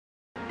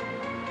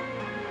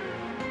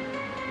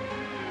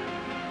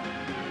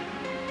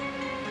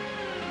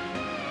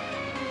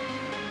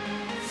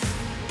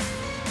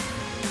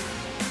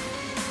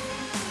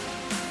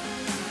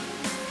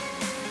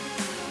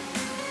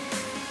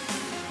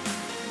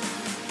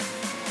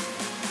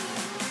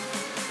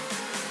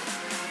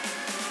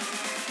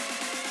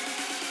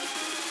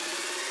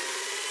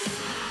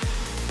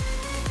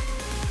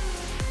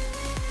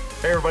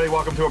Hey everybody,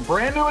 welcome to a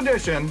brand new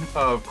edition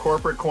of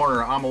Corporate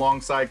Corner. I'm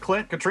alongside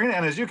Clint, Katrina,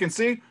 and as you can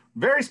see,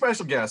 very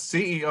special guest,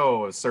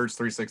 CEO of Surge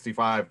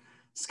 365,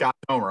 Scott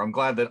Tomer. I'm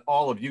glad that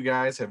all of you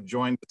guys have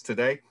joined us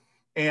today.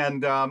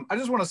 And I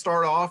just want to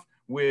start off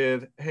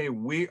with, hey,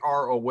 we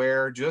are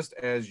aware, just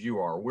as you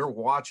are, we're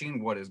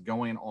watching what is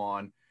going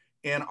on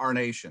in our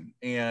nation.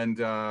 And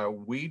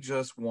we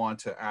just want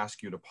to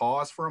ask you to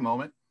pause for a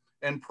moment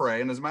and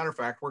pray. And as a matter of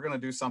fact, we're going to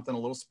do something a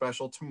little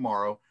special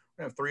tomorrow.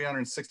 We have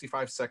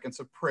 365 seconds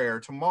of prayer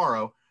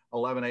tomorrow,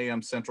 11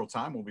 a.m. Central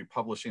Time. We'll be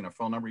publishing a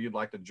phone number. You'd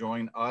like to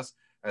join us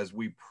as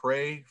we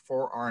pray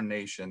for our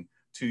nation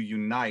to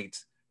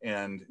unite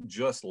and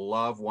just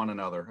love one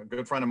another. A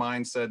good friend of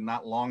mine said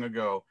not long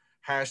ago,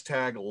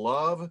 hashtag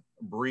love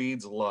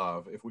breeds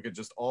love. If we could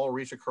just all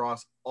reach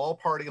across all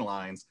party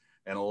lines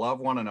and love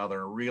one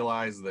another and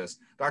realize this.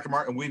 Dr.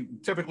 Martin, we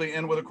typically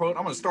end with a quote.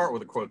 I'm going to start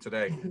with a quote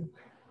today.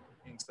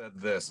 He said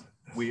this: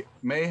 we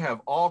may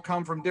have all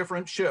come from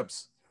different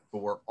ships, but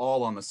we're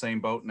all on the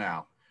same boat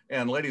now.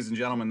 And ladies and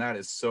gentlemen, that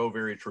is so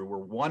very true. We're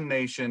one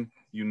nation,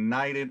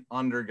 united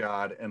under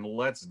God, and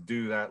let's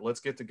do that. Let's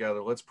get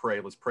together. Let's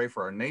pray. Let's pray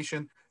for our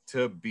nation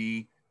to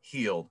be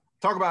healed.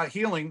 Talk about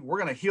healing. We're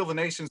going to heal the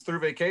nations through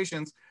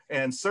vacations.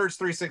 And Surge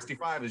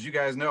 365, as you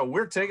guys know,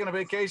 we're taking a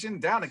vacation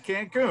down to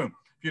Cancun.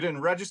 If you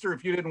didn't register,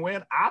 if you didn't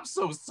win, I'm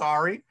so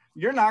sorry.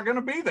 You're not going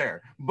to be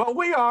there, but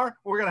we are.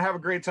 We're going to have a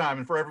great time.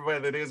 And for everybody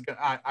that is,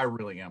 I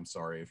really am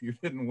sorry if you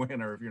didn't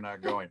win or if you're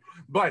not going.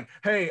 But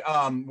hey,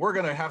 we're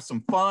going to have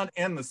some fun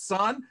in the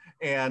sun,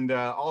 and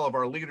all of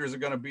our leaders are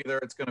going to be there.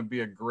 It's going to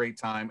be a great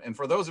time. And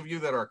for those of you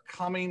that are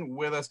coming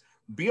with us,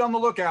 be on the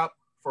lookout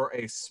for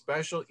a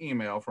special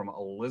email from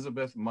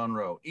Elizabeth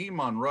Monroe,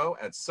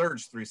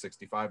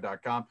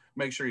 emonroe@surge365.com.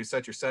 Make sure you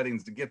set your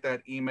settings to get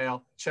that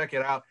email. Check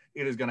it out.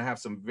 It is going to have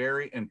some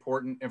very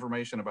important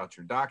information about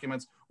your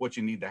documents, what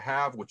you need to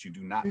have, what you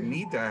do not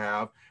need to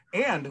have,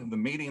 and the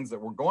meetings that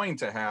we're going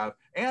to have.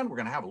 And we're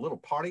going to have a little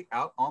party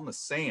out on the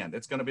sand.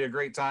 It's going to be a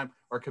great time,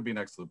 or it could be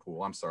next to the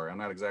pool. I'm sorry, I'm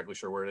not exactly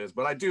sure where it is,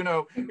 but I do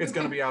know it's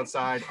going to be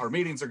outside. Our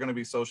meetings are going to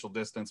be social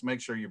distance.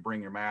 Make sure you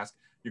bring your mask.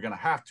 You're going to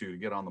have to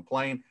get on the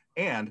plane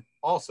and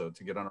also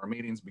to get on our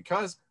meetings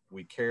because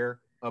we care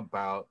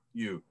about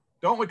you.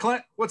 Don't we,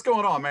 Clint? What's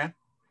going on, man?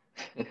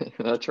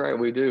 That's right,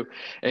 we do.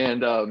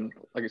 And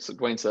like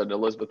Dwayne said,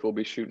 Elizabeth will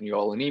be shooting you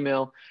all an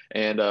email,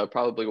 and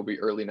probably will be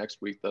early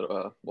next week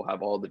that we'll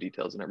have all the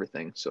details and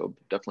everything. So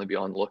definitely be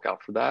on the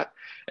lookout for that.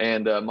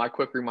 And my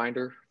quick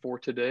reminder for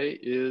today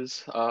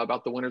is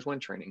about the Winners Win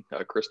training.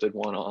 Chris did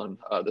one on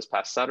this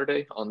past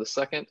Saturday on the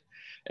 2nd,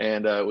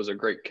 and it was a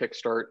great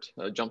kickstart,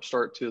 jump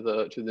start to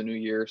the new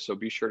year. So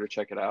be sure to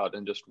check it out.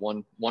 And just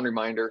one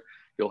reminder,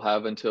 you'll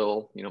have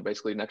until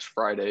basically next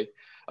Friday,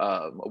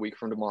 a week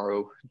from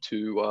tomorrow,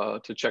 to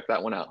check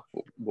that one out.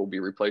 We'll be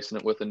replacing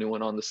it with a new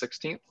one on the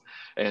 16th,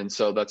 and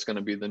so that's going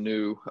to be the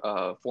new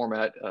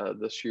format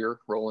this year,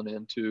 rolling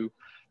into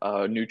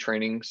new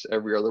trainings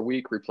every other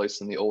week,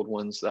 replacing the old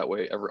ones. That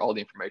way, all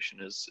the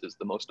information is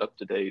the most up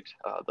to date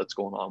that's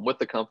going on with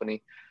the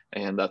company,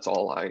 and that's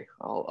all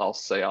I'll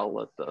say. I'll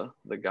let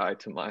the guy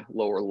to my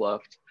lower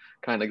left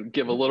kind of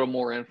give a little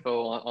more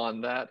info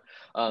on that.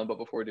 But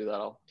before we do that,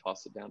 I'll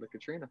toss it down to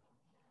Katrina.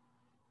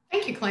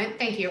 Thank you, Clint.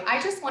 Thank you.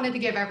 I just wanted to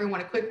give everyone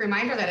a quick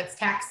reminder that it's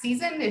tax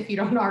season, if you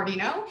don't already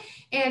know.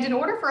 And in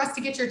order for us to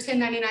get your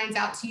 1099s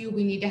out to you,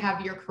 we need to have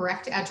your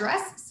correct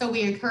address. So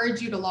we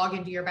encourage you to log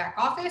into your back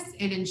office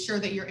and ensure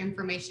that your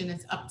information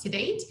is up to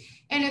date.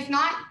 And if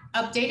not,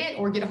 update it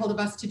or get a hold of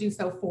us to do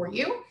so for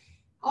you.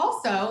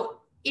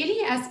 Also,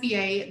 any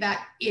SBA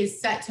that is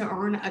set to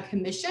earn a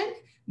commission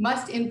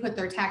must input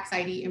their tax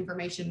ID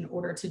information in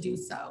order to do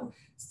so.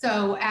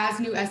 So as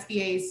new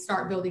SBAs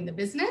start building the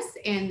business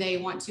and they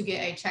want to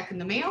get a check in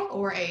the mail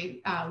or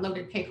a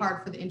loaded pay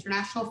card for the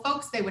international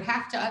folks, they would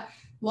have to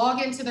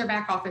log into their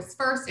back office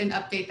first and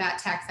update that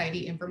tax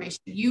ID information.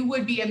 You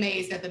would be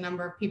amazed at the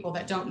number of people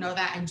that don't know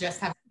that and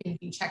just have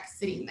pending checks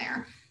sitting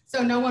there.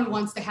 So no one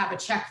wants to have a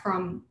check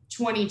from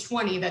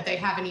 2020 that they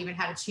haven't even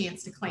had a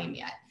chance to claim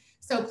yet.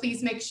 So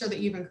please make sure that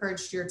you've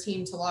encouraged your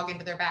team to log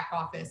into their back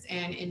office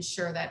and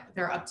ensure that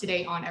they're up to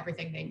date on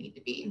everything they need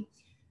to be.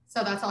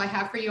 So that's all I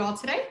have for you all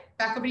today.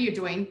 Back over to you,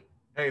 Dwayne.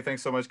 Hey,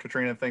 thanks so much,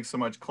 Katrina. Thanks so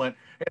much, Clint.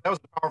 Hey, that was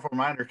a powerful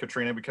reminder,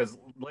 Katrina, because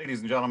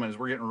ladies and gentlemen, as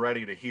we're getting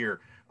ready to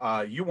hear,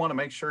 you want to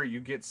make sure you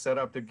get set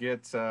up to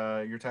get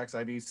your tax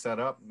ID set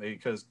up,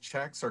 because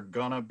checks are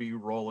going to be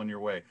rolling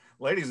your way.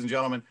 Ladies and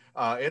gentlemen,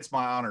 it's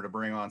my honor to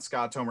bring on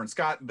Scott Tomer. And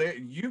Scott,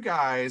 you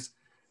guys,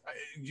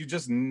 you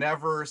just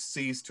never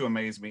cease to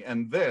amaze me.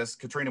 And this,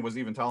 Katrina was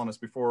even telling us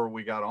before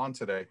we got on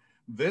today,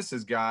 this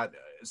has got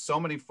so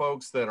many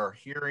folks that are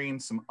hearing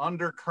some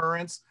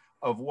undercurrents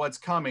of what's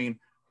coming.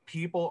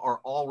 People are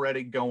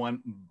already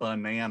going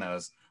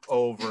bananas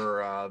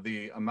over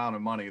the amount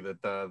of money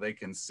that they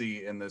can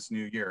see in this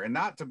new year. And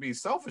not to be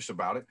selfish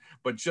about it,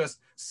 but just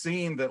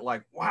seeing that,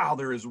 like, wow,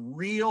 there is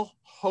real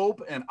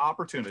hope and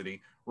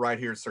opportunity right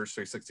here at Surge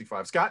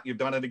 365. Scott, you've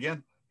done it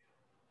again.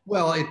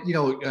 Well,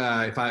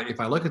 if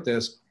I look at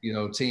this,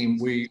 team,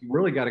 we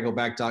really got to go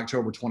back to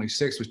October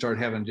 26th. We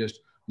started having just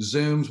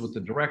Zooms with the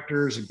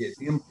directors and get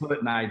input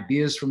and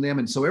ideas from them.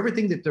 And so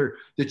everything that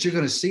you're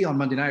going to see on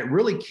Monday night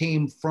really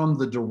came from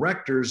the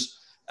directors.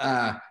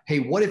 Hey,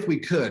 what if we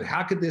could?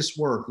 How could this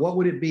work? What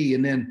would it be?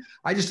 And then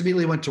I just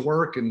immediately went to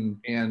work and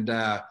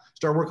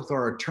started working with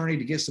our attorney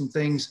to get some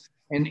things.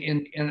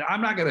 And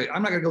I'm not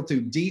gonna go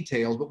through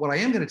details, but what I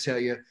am going to tell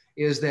you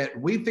is that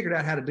we figured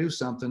out how to do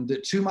something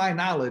that, to my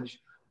knowledge,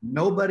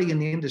 nobody in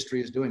the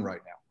industry is doing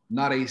right now.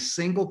 Not a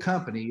single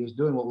company is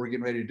doing what we're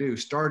getting ready to do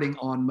starting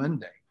on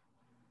Monday.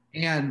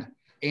 And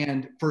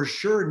for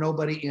sure,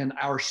 nobody in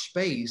our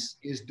space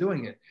is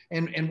doing it.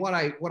 And what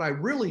I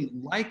really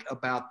like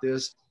about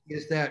this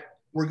is that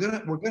we're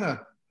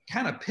gonna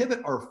kind of pivot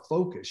our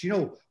focus. You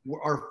know,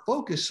 our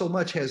focus so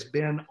much has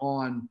been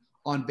on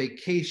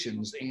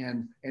vacations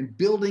and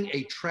building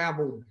a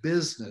travel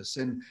business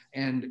and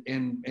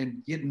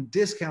getting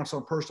discounts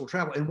on personal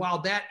travel. And while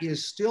that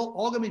is still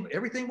all gonna be,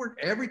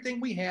 everything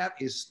we have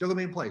is still gonna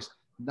be in place.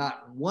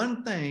 Not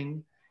one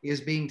thing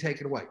is being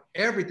taken away.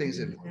 Everything's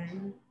in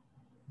place.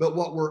 But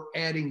what we're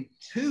adding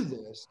to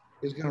this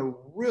is going to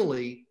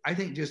really, I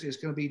think, it's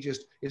going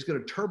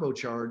to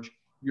turbocharge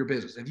your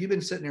business. If you've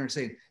been sitting there and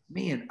saying,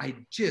 man, I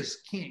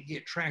just can't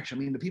get traction.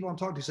 I mean, the people I'm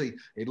talking to say,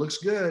 it looks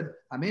good,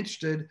 I'm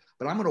interested,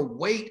 but I'm going to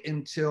wait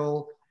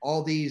until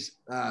all these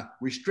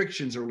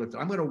restrictions are lifted.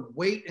 I'm going to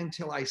wait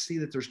until I see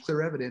that there's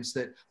clear evidence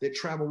that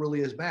travel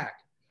really is back.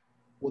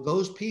 Well,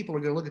 those people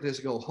are going to look at this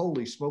and go,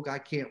 holy smoke, I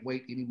can't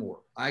wait anymore.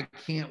 I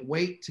can't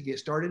wait to get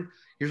started.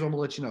 Here's what I'm going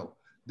to let you know.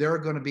 There are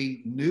going to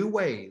be new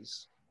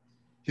ways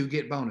to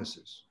get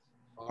bonuses,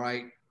 all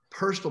right?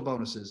 Personal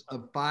bonuses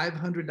of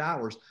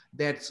 $500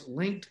 that's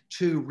linked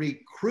to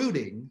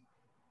recruiting,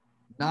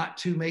 not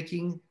to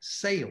making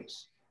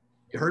sales.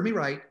 You heard me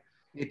right.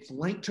 It's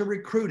linked to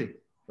recruiting,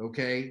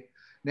 okay?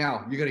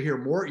 Now, you're going to hear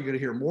more. You're going to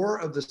hear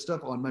more of the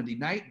stuff on Monday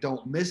night.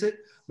 Don't miss it.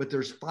 But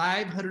there's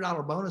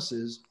 $500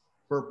 bonuses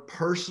for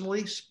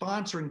personally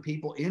sponsoring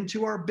people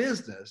into our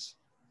business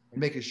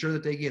and making sure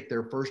that they get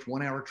their first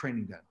 1 hour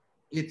training done.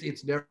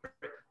 It's never,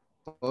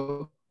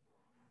 I'm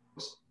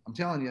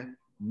telling you,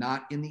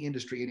 not in the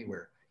industry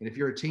anywhere. And if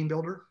you're a team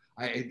builder,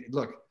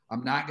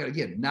 I'm not going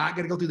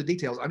to go through the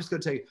details. I'm just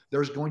going to tell you,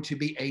 there's going to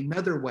be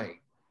another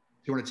way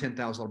to earn a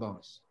 $10,000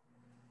 bonus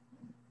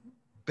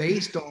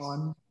based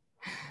on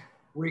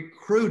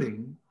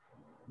recruiting,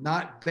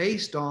 not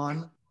based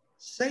on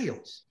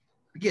sales.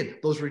 Again,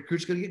 those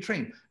recruits are going to get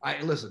trained.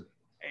 I'm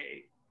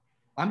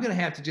going to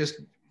have to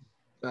just,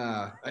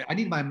 I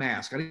need my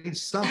mask. I need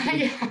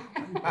something.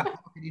 I'm not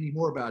talking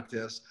anymore about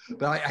this,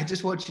 but I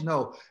just want you to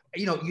know,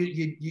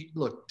 you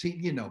look,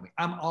 you know me.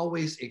 I'm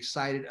always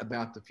excited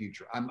about the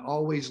future. I'm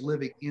always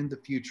living in the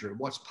future and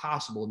what's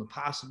possible and the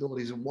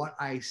possibilities and what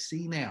I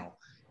see now.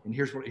 And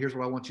here's what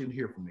I want you to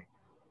hear from me. I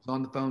was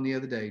on the phone the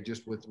other day,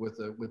 just with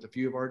a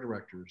few of our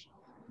directors,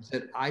 and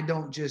said, I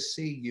don't just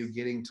see you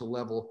getting to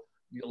level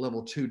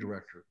 2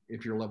 director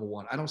if you're level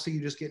 1. I don't see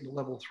you just getting to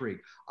level 3.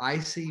 I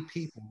see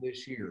people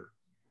this year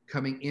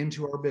coming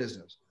into our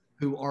business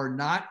who are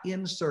not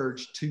in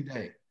Surge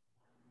today,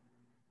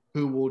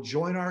 who will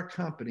join our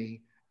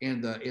company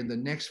in the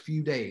next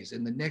few days,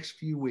 in the next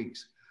few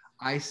weeks.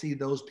 I see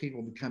those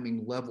people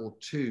becoming level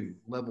 2,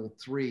 level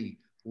 3,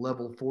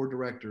 level 4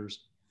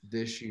 directors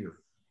this year.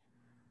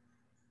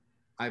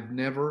 I've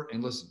never,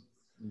 and listen,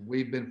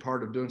 we've been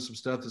part of doing some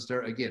stuff that's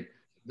there. Again,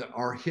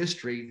 our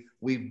history,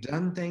 we've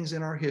done things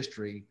in our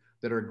history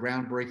that are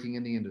groundbreaking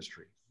in the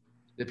industry,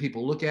 that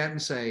people look at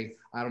and say,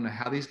 I don't know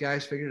how these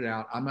guys figured it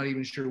out. I'm not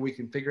even sure we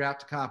can figure out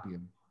to copy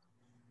them.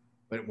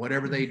 But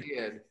whatever they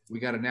did, we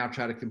got to now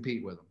try to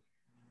compete with them.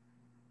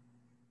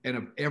 And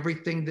of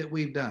everything that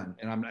we've done,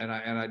 and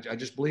I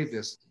just believe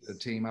this, the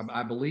team,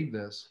 I believe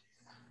this,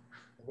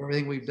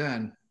 everything we've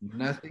done,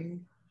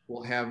 nothing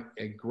will have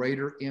a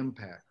greater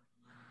impact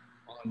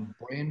on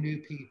brand new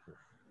people,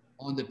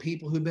 on the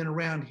people who've been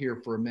around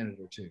here for a minute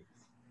or two,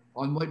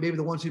 on maybe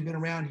the ones who've been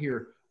around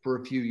here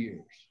for a few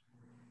years,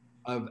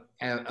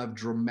 of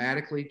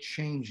dramatically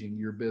changing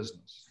your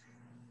business.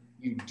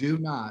 You do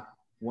not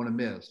want to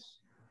miss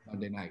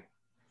Monday night.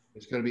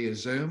 It's going to be a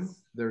Zoom.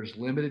 There's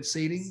limited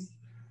seating.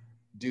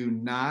 Do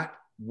not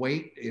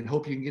wait and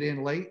hope you can get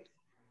in late.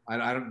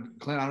 Clint, I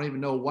don't even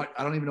know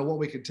what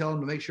we could tell them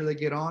to make sure they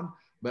get on,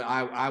 but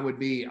I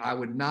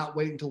would not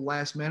wait until the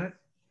last minute,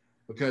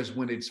 because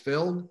when it's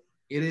filled,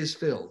 it is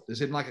filled. This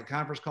isn't like a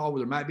conference call where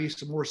there might be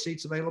some more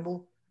seats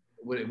available.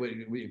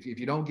 If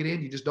you don't get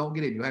in, you just don't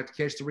get in. You'll have to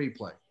catch the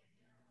replay.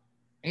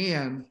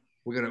 And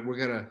we're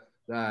gonna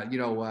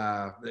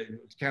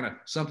kind of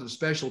something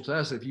special to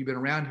us. If you've been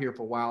around here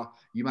for a while,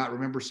 you might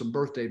remember some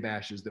birthday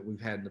bashes that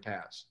we've had in the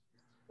past,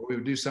 or we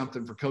would do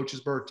something for Coach's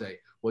birthday.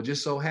 Well, it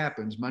just so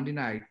happens Monday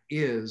night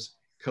is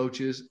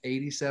Coach's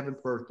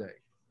 87th birthday,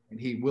 and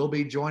he will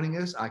be joining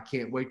us. I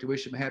can't wait to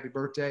wish him a happy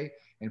birthday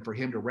and for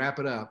him to wrap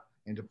it up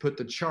and to put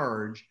the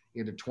charge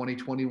into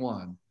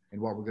 2021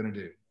 and what we're going to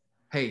do.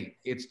 Hey,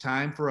 it's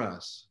time for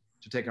us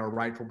to take our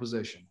rightful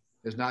position.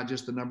 It's not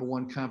just the number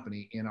 1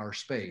 company in our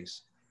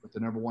space, but the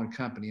number 1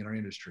 company in our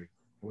industry.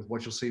 With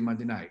what you'll see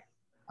Monday night,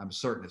 I'm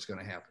certain it's going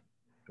to happen.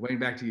 Dwayne,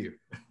 back to you.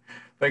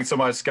 Thanks so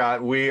much,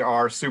 Scott. We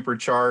are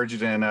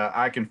supercharged, and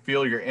I can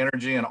feel your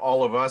energy, and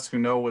all of us who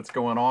know what's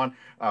going on,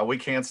 we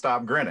can't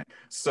stop grinning.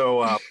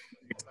 So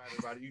excited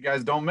about it. You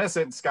guys don't miss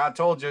it. Scott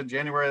told you,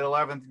 January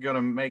 11th, going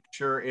to make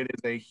sure it is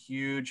a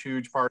huge,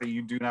 huge party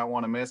you do not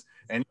want to miss,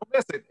 and you'll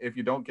miss it if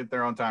you don't get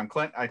there on time.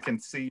 Clint, I can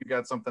see you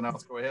got something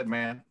else. Go ahead,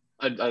 man.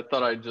 I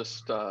thought I'd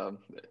just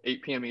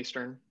 8 p.m.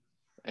 Eastern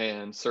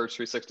and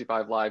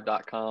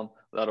surge365live.com.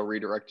 That'll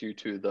redirect you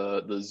to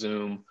the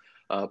Zoom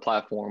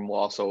platform. Will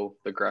also,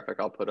 the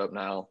graphic I'll put up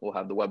now will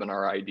have the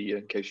webinar ID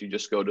in case you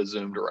just go to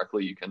Zoom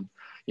directly. You can,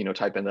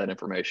 type in that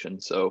information.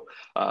 So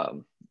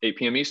 8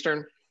 p.m.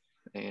 Eastern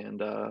and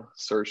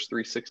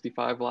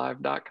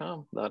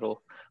surge365live.com.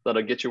 That'll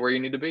get you where you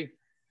need to be.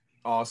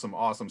 Awesome.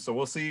 Awesome. So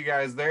we'll see you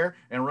guys there.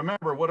 And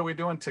remember, what are we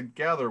doing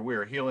together?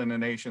 We're healing the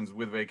nations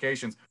with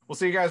vacations. We'll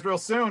see you guys real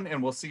soon,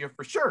 and we'll see you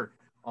for sure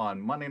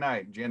on Monday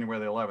night, January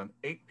the 11th,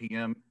 8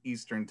 p.m.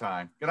 Eastern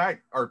time. Good night,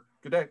 or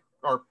good day,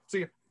 or see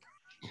you.